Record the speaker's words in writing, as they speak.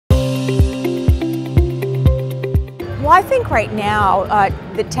I think right now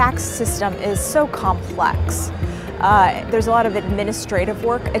the tax system is so complex. There's a lot of administrative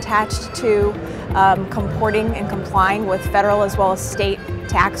work attached to comporting and complying with federal as well as state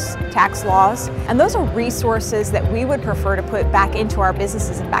tax laws. And those are resources that we would prefer to put back into our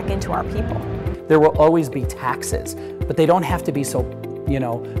businesses and back into our people. There will always be taxes, but they don't have to be so,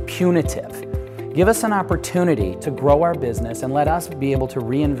 punitive. Give us an opportunity to grow our business and let us be able to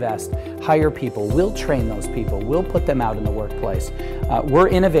reinvest, hire people. We'll train those people. We'll put them out in the workplace. We're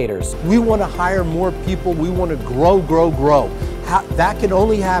innovators. We want to hire more people. We want to grow, grow, grow. That can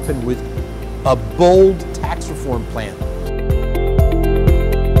only happen with a bold tax reform plan.